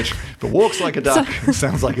 but walks like a duck,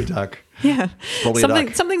 sounds like a duck. Yeah, probably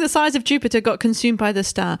something the size of Jupiter got consumed by the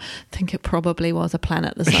star. I think it probably was a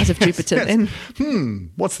planet the size of Jupiter. Yes.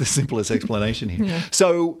 Then, what's the simplest explanation here? Yeah.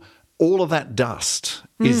 So all of that dust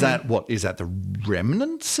is that what is that the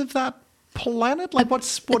remnants of that planet? Like what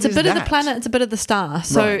it's is a bit that? of the planet, it's a bit of the star.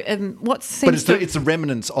 So Right. It's the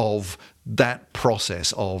remnants of that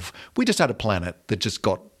process of we just had a planet that just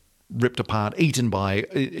got ripped apart,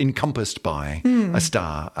 encompassed by a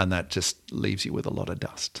star, and that just leaves you with a lot of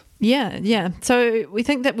dust. Yeah. So we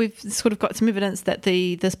think that we've sort of got some evidence that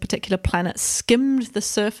this particular planet skimmed the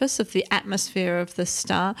surface of the atmosphere of this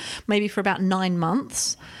star maybe for about 9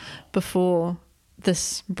 months before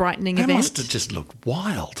this brightening That event. must have just looked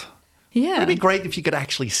wild. Yeah. It'd be great if you could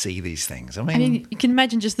actually see these things. I I mean, you can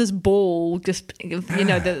imagine just this ball,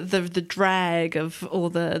 the drag of all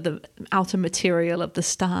the outer material of the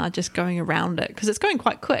star just going around it because it's going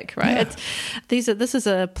quite quick, right? Yeah. This is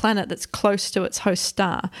a planet that's close to its host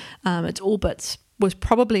star. Its orbit was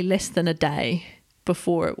probably less than a day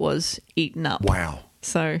before it was eaten up. Wow.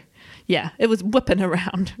 So, yeah, it was whipping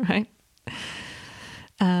around, right?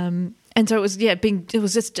 And so it was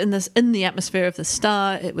just in the atmosphere of the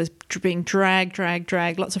star. It was being dragged,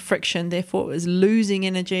 lots of friction. Therefore, it was losing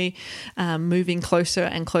energy, moving closer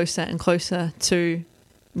and closer and closer to,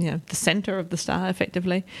 the center of the star,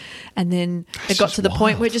 effectively. And then it got to the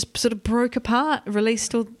point where it just sort of broke apart,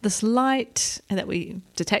 released all this light that we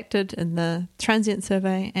detected in the transient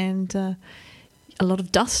survey, and a lot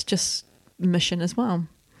of dust just emission as well.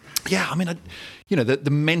 Yeah, I mean,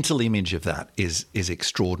 the mental image of that is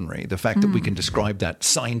extraordinary. The fact that we can describe that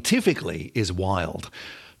scientifically is wild.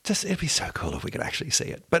 It'd be so cool if we could actually see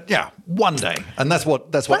it. But yeah, one day, and that's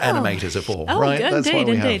what animators are for, right? That's Indeed, what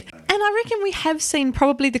we indeed. have. And I reckon we have seen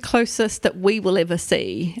probably the closest that we will ever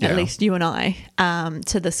see, at least you and I,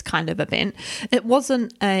 to this kind of event. It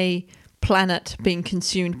wasn't a planet being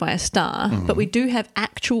consumed by a star, but we do have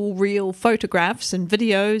actual real photographs and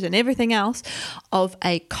videos and everything else of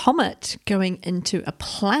a comet going into a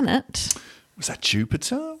planet. Was that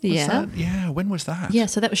Jupiter? When was that? Yeah,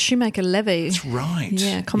 so that was Shoemaker-Levy. That's right.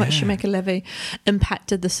 Yeah, comet Shoemaker-Levy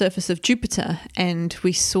impacted the surface of Jupiter, and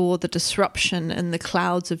we saw the disruption in the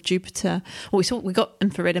clouds of Jupiter. Well, we got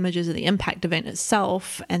infrared images of the impact event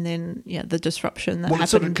itself, and then the disruption that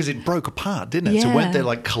happened. Well, because it broke apart, didn't it? Yeah. So weren't there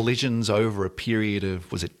like collisions over a period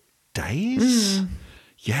of, was it days?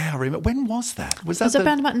 Yeah, I remember. When was that? Was It that was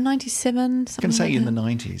around about 97, I something can say like in that. the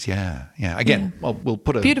 90s, yeah. Again, well, we'll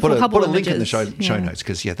put a Beautiful Hubble link in the images, show yeah. notes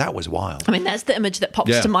because that was wild. I mean, that's the image that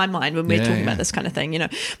pops Yeah. to my mind when we're Yeah, talking yeah. about this kind of thing.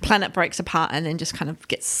 Planet breaks apart and then just kind of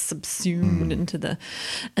gets subsumed into the.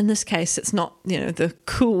 In this case, it's not the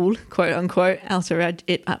cool quote unquote outer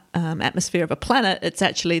atmosphere of a planet. It's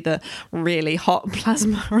actually the really hot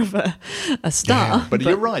plasma of a star. Yeah, but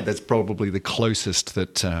you're right. That's probably the closest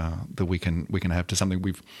that we can have to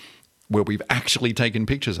something where we've actually taken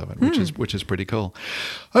pictures of it, which is pretty cool.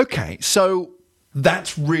 Okay, so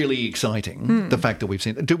that's really exciting. The fact that we've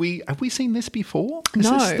seen. Have we seen this before?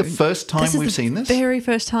 Is No, this the first time this is we've the seen this? Very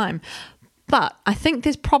first time. But I think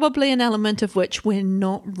there's probably an element of which we're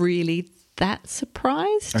not really that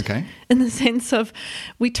surprised. Okay. In the sense of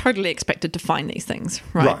we totally expected to find these things,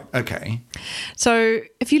 right? Right. Okay. So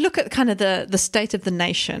if you look at kind of the state of the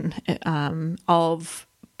nation of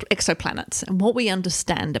exoplanets and what we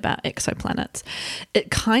understand about exoplanets, it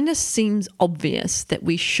kind of seems obvious that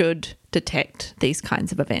we should detect these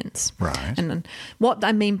kinds of events. Right. And then what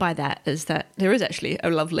I mean by that is that there is actually a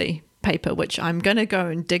lovely paper which I'm going to go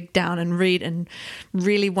and dig down and read in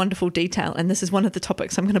really wonderful detail, and this is one of the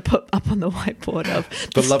topics I'm going to put up on the whiteboard of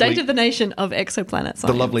the state of the nation of exoplanet science.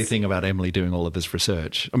 The lovely thing about Emily doing all of this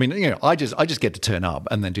research, I mean, I just get to turn up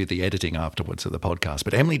and then do the editing afterwards of the podcast,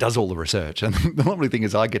 but Emily does all the research, and the lovely thing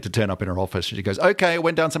is I get to turn up in her office and she goes, okay, I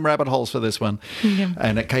went down some rabbit holes for this one,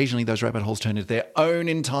 and occasionally those rabbit holes turn into their own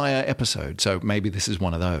entire episode, so maybe this is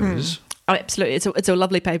one of those. Oh, absolutely. It's a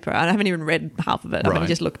lovely paper. I haven't even read half of it. I've Right. only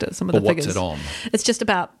just looked at some of But the what's figures. it on? It's just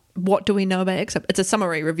about what do we know about exo. It's a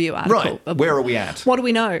summary review article. Right. of Where are we at? What do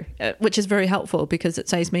we know? Which is very helpful because it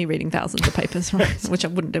saves me reading thousands of papers, right? Which I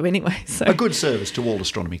wouldn't do anyway. So. A good service to all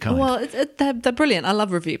astronomy kind. Well, they're brilliant. I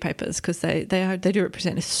love review papers because they do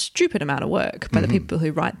represent a stupid amount of work by the people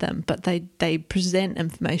who write them, but they present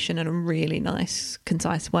information in a really nice,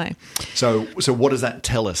 concise way. So what does that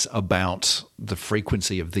tell us about the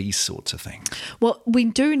frequency of these sorts of things? Well, we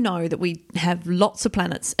do know that we have lots of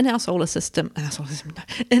planets in our solar system,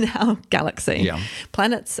 in our galaxy. Yeah.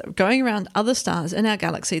 Planets going around other stars in our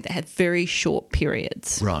galaxy that had very short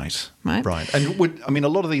periods. Right. Right. And a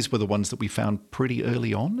lot of these were the ones that we found pretty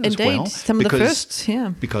early on as Indeed, well. some of the first, yeah.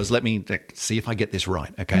 Because let me see if I get this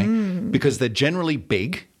right, okay? Because they're generally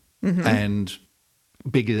big, and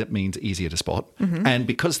bigger means easier to spot. And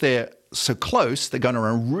because they're so close, they're going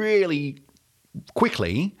around really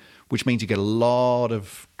quickly, which means you get a lot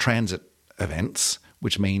of transit events,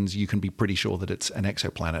 which means you can be pretty sure that it's an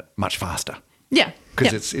exoplanet much faster. Yeah.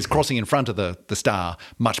 Because it's crossing in front of the star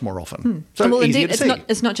much more often. So well, easier indeed, to see.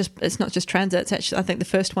 it's not just transits. Actually, I think the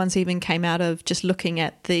first ones even came out of just looking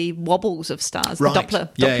at the wobbles of stars, Right. the Doppler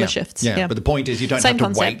Yeah. shifts. Yeah. But the point is you don't Same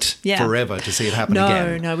have to concept. wait forever to see it happen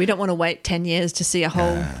again. No, we don't want to wait 10 years to see a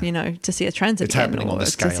whole, to see a transit. It's again, happening on or the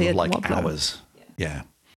to scale see of a like wobbler. hours. Yeah.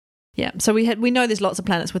 Yeah, so we know there's lots of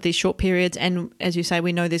planets with these short periods, and as you say,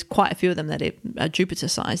 we know there's quite a few of them that are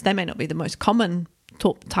Jupiter-sized. They may not be the most common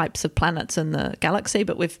types of planets in the galaxy,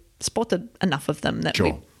 but we've spotted enough of them that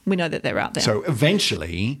Sure. we know that they're out there. So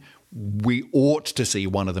eventually we ought to see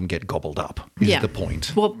one of them get gobbled up, is the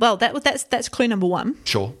point. Well, that's clue number one.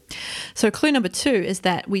 Sure. So clue number two is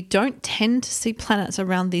that we don't tend to see planets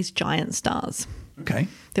around these giant stars. Okay.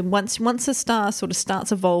 Then once a star sort of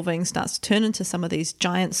starts evolving, starts to turn into some of these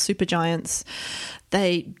giants, supergiants,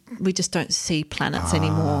 we just don't see planets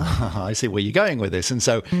anymore. I see where you're going with this. And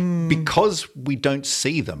so because we don't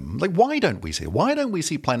see them, like why don't we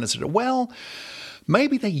see planets? Well,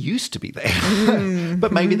 maybe they used to be there,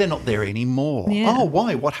 but maybe they're not there anymore. Yeah. Oh,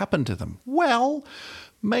 why? What happened to them? Well,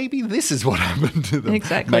 maybe this is what happened to them.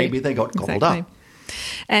 Exactly. Maybe they got gobbled up.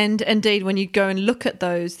 And indeed, when you go and look at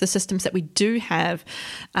the systems that we do have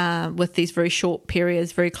with these very short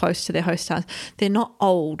periods, very close to their host stars, they're not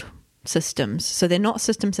old systems. So they're not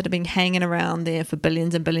systems that have been hanging around there for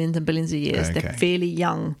billions and billions and billions of years. Okay. They're fairly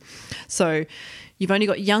young. So you've only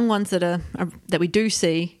got young ones that we do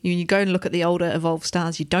see. You go and look at the older evolved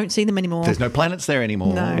stars, you don't see them anymore. There's no planets there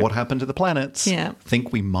anymore. No. What happened to the planets? Yeah.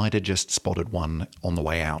 Think we might have just spotted one on the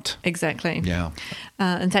way out. Exactly. Yeah.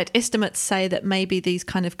 In fact, estimates say that maybe these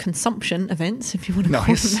kind of consumption events, if you want to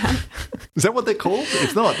Nice. call them that. Is that what they're called?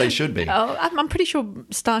 If not, they should be. Oh, I'm pretty sure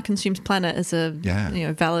star consumes planet is a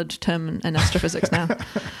valid term in astrophysics now.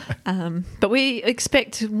 But we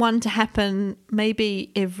expect one to happen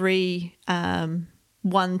maybe every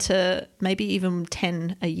 1 to maybe even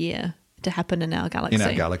 10 a year to happen in our galaxy. In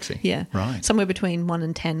our galaxy. Yeah. Right. Somewhere between 1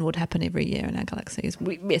 and 10 would happen every year in our galaxy, as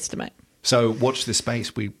we estimate. So watch this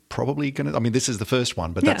space. We probably going to, I mean, this is the first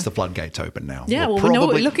one, but that's Yeah. the floodgates open now. Yeah, well, we know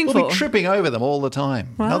what we're looking We'll for. be tripping over them all the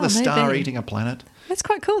time. Well, Another star maybe. eating a planet. That's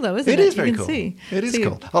quite cool, though, isn't it? It is You very can cool. see. It is See-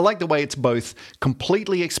 cool. I like the way it's both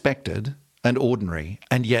completely expected and ordinary,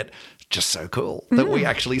 and yet just so cool that we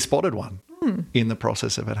actually spotted one in the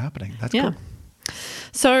process of it happening. That's Yeah. cool.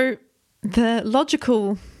 So the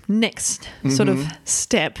logical next sort of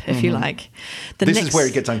step, if you like, This is where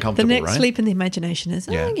it gets uncomfortable, The next right? leap in the imagination is,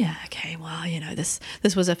 Yeah. oh yeah, okay, well, you know, this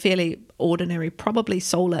was a fairly ordinary, probably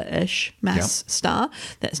solar-ish mass star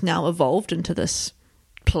that's now evolved into this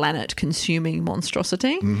planet-consuming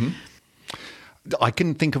monstrosity. I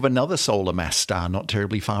can think of another solar mass star not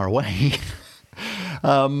terribly far away.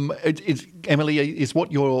 Emily, is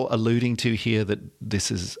what you're alluding to here that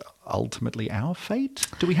this is ultimately our fate?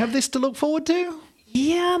 Do we have this to look forward to?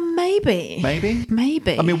 Yeah, maybe.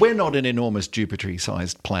 Maybe? I mean, we're not an enormous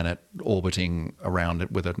Jupiter-sized planet orbiting around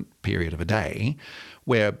it with a period of a day.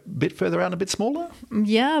 We're a bit further out and a bit smaller.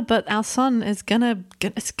 Yeah, but our sun is gonna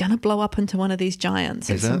blow up into one of these giants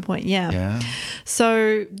Is at some it? point. Yeah. Yeah.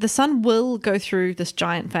 So the sun will go through this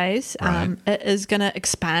giant phase. Right. It is going to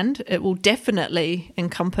expand. It will definitely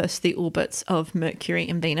encompass the orbits of Mercury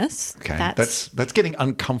and Venus. Okay. That's getting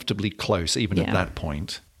uncomfortably close even at Yeah. that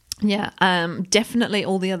point. Yeah, definitely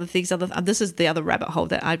all the other things. This is the other rabbit hole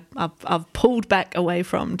that I've pulled back away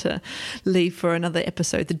from to leave for another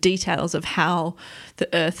episode. The details of how the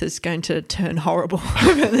Earth is going to turn horrible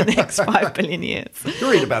over the next 5 billion years.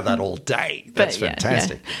 You read about that all day. That's But, yeah,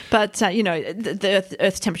 fantastic. yeah. But you know, the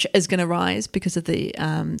Earth's temperature is going to rise because of the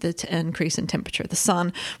increase in temperature of the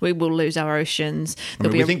sun. We will lose our oceans. I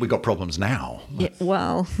mean, we think we've got problems now. Yeah,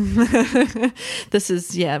 well, this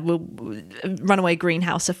is runaway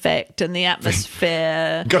greenhouse effect and the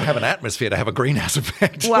atmosphere. You've got to have an atmosphere to have a greenhouse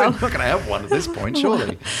effect. Well- We're not going to have one at this point,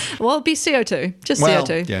 surely. Well, it'd be CO2, just Well,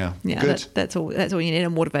 CO2. yeah, yeah. good. That's all. That's all you need,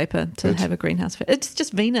 and water vapor to have a greenhouse effect. It's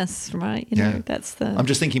just Venus, right? You know, Yeah. that's the. I'm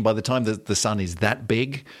just thinking by the time that the sun is that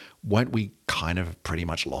big, won't we kind of pretty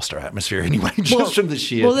much lost our atmosphere anyway, just from the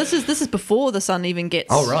sheer... Well, this is before the sun even gets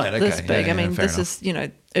Oh, right, this okay. big. Yeah, I mean, yeah, fair this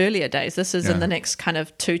is earlier days. This is Yeah. in the next kind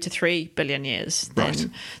of 2 to 3 billion years.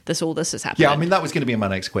 Then Right. all this is happening. Yeah, I mean, that was going to be my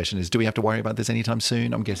next question is, do we have to worry about this anytime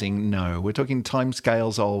soon? I'm guessing no. We're talking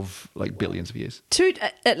timescales of like billions of years.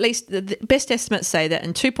 At least the best estimates say that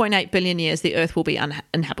in 2.8 billion years, the Earth will be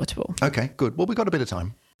uninhabitable. Okay, good. Well, we've got a bit of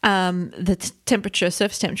time. The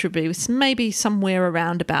surface temperature will be maybe somewhere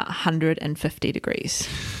around about 150 degrees.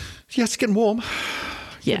 Yeah, it's getting warm.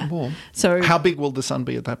 Yeah. Getting warm. So How big will the sun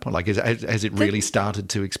be at that point? Like, has it really started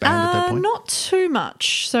to expand at that point? not too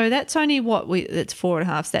much. So that's only it's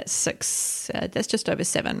 4.5. That's 6. That's just over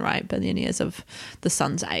 7, right? Billion years of the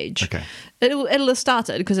sun's age. Okay. It'll have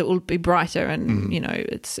started because it will be brighter, and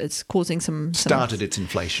it's causing some Started its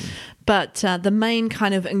inflation. But the main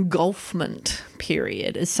kind of engulfment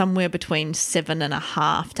period is somewhere between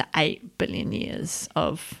 7.5 to 8 billion years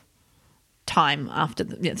of time after.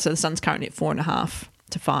 So the sun's currently at 4.5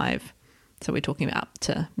 to 5. So we're talking about up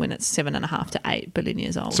to when it's 7.5 to 8 billion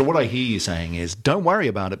years old. So what I hear you saying is, don't worry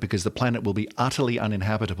about it because the planet will be utterly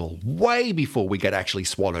uninhabitable way before we get actually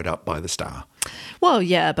swallowed up by the star. Well,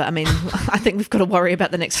 yeah, but I mean, I think we've got to worry about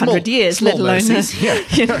the next Small- 100 years, small let alone mercies, yeah.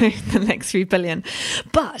 the next few billion.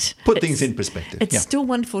 But Put it's- things in perspective. It's Yeah. still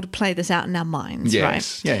wonderful to play this out in our minds, Yes.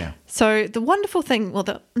 right? Yeah, yeah. So the wonderful thing,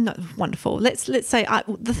 not wonderful. Let's say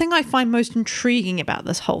the thing I find most intriguing about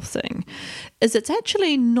this whole thing is it's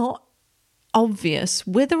actually not obvious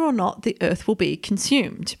whether or not the Earth will be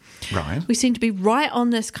consumed. Right. We seem to be right on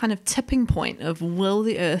this kind of tipping point of will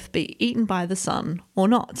the Earth be eaten by the sun or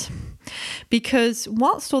not? Because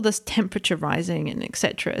whilst all this temperature rising and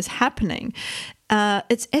etc. is happening,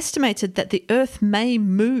 it's estimated that the Earth may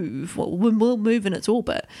move, will move in its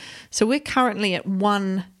orbit. So we're currently at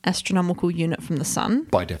 1 astronomical unit from the sun.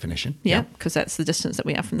 By definition. Yeah, because that's the distance that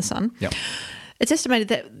we have from the sun. Yeah. It's estimated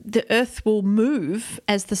that the Earth will move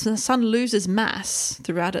as the sun loses mass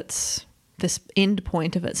throughout this end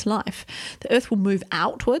point of its life. The Earth will move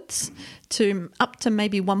outwards to up to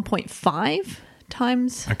maybe 1.5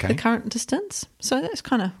 times the current distance. So that's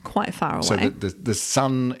kind of quite far away. So the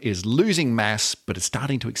sun is losing mass, but it's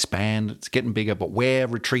starting to expand. It's getting bigger, but we're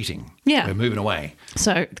retreating. Yeah. We're moving away.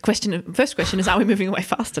 So the first question is, are we moving away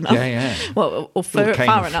fast enough? Yeah, yeah. Well, or Little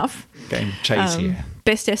far enough. Game chase here.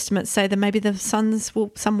 Best estimates say that maybe the sun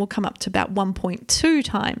will come up to about 1.2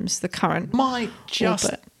 times the current Might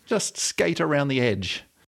orbit. just skate around the edge.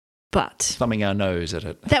 But thumbing our nose at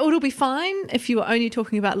it. that would all be fine if you were only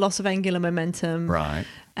talking about loss of angular momentum. Right.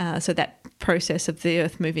 So that process of the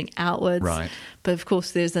Earth moving outwards. Right. But of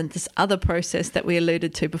course, there's this other process that we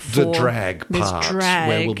alluded to before. The drag There's part, drag.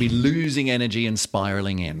 where we'll be losing energy and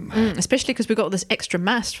spiraling in. Especially because we've got all this extra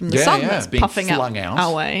mass from the Yeah, sun yeah, that's being puffing flung out out.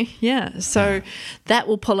 our way. Yeah. So that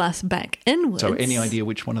will pull us back inwards. So any idea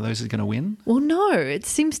which one of those is going to win? Well, no. It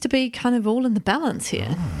seems to be kind of all in the balance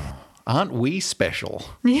here. Aren't we special?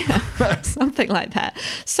 Yeah, something like that.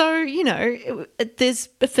 So, there's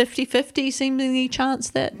a 50-50 seemingly chance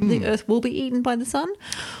that the Earth will be eaten by the sun,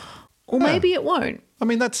 or maybe it won't. I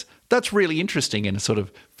mean, that's really interesting in a sort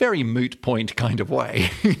of very moot point kind of way.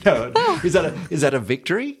 Is that a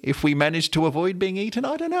victory if we manage to avoid being eaten?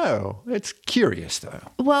 I don't know. It's curious, though.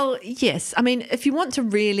 Well, yes. I mean, if you want to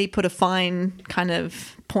really put a fine kind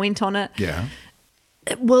of point on it, Yeah.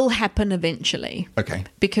 it will happen eventually. Okay.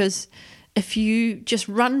 Because if you just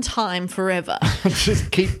run time forever,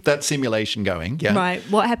 Just keep that simulation going. Yeah. right,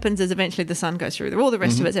 what happens is eventually the sun goes through all the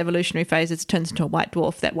rest of its evolutionary phases, turns into a white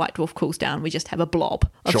dwarf. That white dwarf cools down. We just have a blob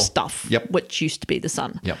of Sure. stuff, Yep. which used to be the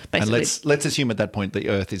sun. Yep. Basically. And let's assume at that point the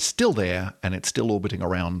Earth is still there and it's still orbiting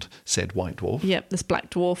around said white dwarf. Yep, this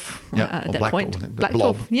black dwarf Yeah, at or that black point. dwarf, Black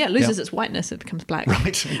blob. dwarf, yeah, it loses Yeah. its whiteness, it becomes black.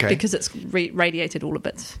 Right, okay. Because it's radiated all of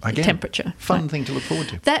its Again, temperature. Fun Right. thing to look forward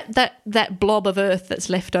to. That blob of Earth that's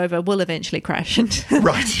left over will eventually crash into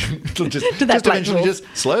Right. It'll just To that black eventually dwarf. just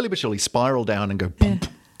slowly but surely spiral down and go bump,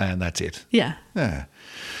 and that's it. Yeah. Yeah.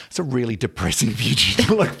 It's a really depressing future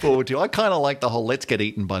to look forward to. I kind of like the whole let's get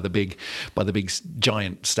eaten by the big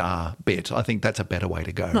giant star bit. I think that's a better way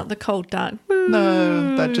to go. Not the cold dark.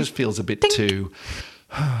 No, that just feels a bit too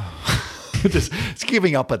just it's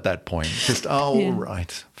giving up at that point. Just Yeah.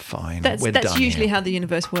 right, fine. That's we're done usually here. how the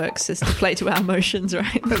universe works, is to play to our emotions,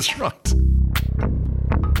 right? That's right.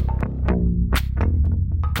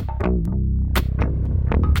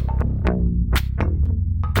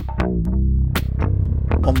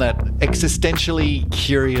 On that existentially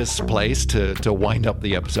curious place to wind up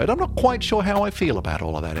the episode. I'm not quite sure how I feel about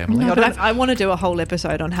all of that, Emily. No, I but don't- I want to do a whole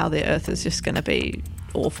episode on how the Earth is just going to be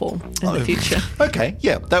awful in the future. Okay,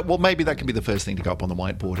 yeah. Maybe that can be the first thing to go up on the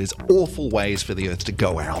whiteboard is awful ways for the Earth to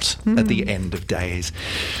go out at the end of days.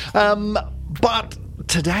 But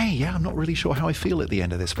today, yeah, I'm not really sure how I feel at the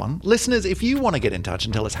end of this one. Listeners, if you want to get in touch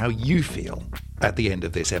and tell us how you feel at the end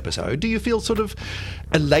of this episode, do you feel sort of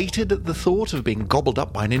elated at the thought of being gobbled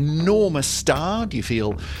up by an enormous star? Do you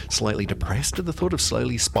feel slightly depressed at the thought of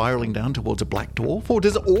slowly spiraling down towards a black dwarf? Or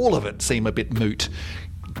does all of it seem a bit moot,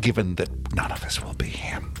 given that none of us will be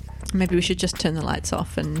here? Maybe we should just turn the lights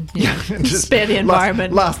off and Just spare the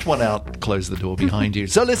environment. Last one out, close the door behind you.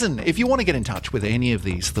 So listen, if you want to get in touch with any of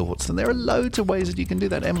these thoughts, then there are loads of ways that you can do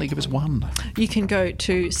that. Emily, give us one. You can go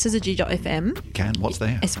to syzygy.fm. You can. What's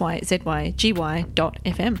there?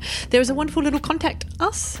 syzygy.fm. There is a wonderful little contact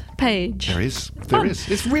us page. There is. Fun.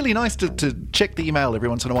 It's really nice to check the email every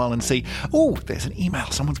once in a while and see, oh, there's an email.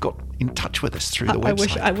 Someone's got in touch with us through the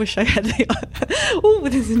website. I wish I had the. Oh,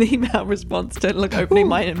 there's an email response to opening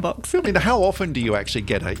my inbox. I mean, how often do you actually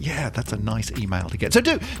get that's a nice email to get. So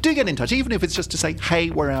do get in touch, even if it's just to say,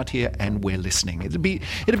 hey, we're out here and we're listening. It'd be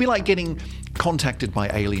like getting contacted by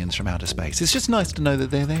aliens from outer space. It's just nice to know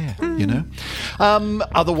that they're there, you know?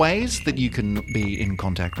 Other ways that you can be in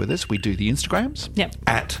contact with us, we do the Instagrams. Yep.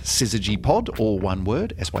 At SyzygyPod, all one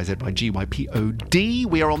word, SYZYGYPOD.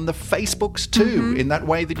 We are on the Facebooks too, in that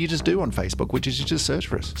way that you just do on Facebook, which is you just search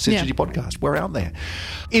for us, Syzygy Yeah. Podcast. We're out there.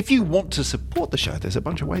 If you want to support the show, there's a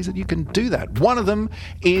bunch of ways that you can do that. One of them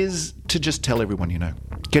is to just tell everyone you know.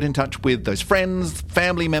 Get in touch with those friends,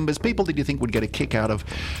 family members, people that you think would get a kick out of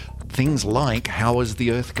things like, how is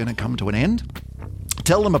the Earth going to come to an end?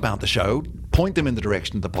 Tell them about the show. Point them in the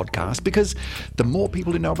direction of the podcast, because the more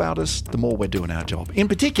people who know about us, the more we're doing our job. In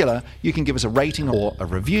particular, you can give us a rating or a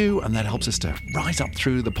review, and that helps us to rise up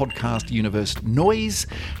through the podcast universe noise,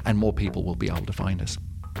 and more people will be able to find us.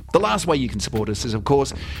 The last way you can support us is, of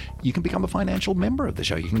course, you can become a financial member of the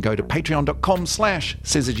show. You can go to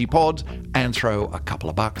patreon.com/syzygypod and throw a couple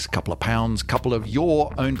of bucks, a couple of pounds, a couple of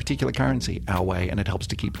your own particular currency our way, and it helps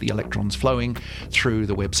to keep the electrons flowing through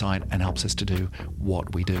the website and helps us to do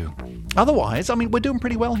what we do. Otherwise, I mean, we're doing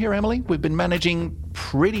pretty well here, Emily. We've been managing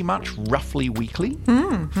pretty much roughly weekly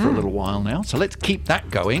for a little while now, so let's keep that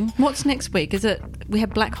going. What's next week? Is it we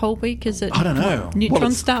have Black Hole Week? Is it? I don't know. Neutron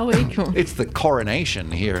Well, Star Week? Or? It's the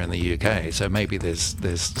coronation here in the UK, so maybe there's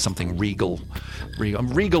something regal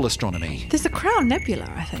astronomy. There's the Crown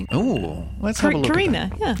Nebula, I think. Oh, let's have a look Carina,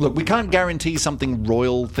 at that. yeah. Look, we can't guarantee something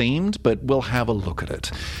royal themed, but we'll have a look at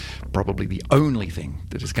it. Probably the only thing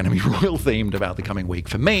that is going to be royal themed about the coming week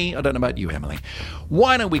for me. I don't know about you, Emily.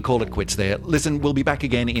 Why don't we call it quits there? Listen, we'll be back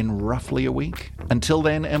again in roughly a week. Until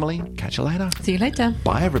then, Emily, catch you later. See you later.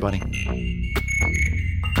 Bye, everybody.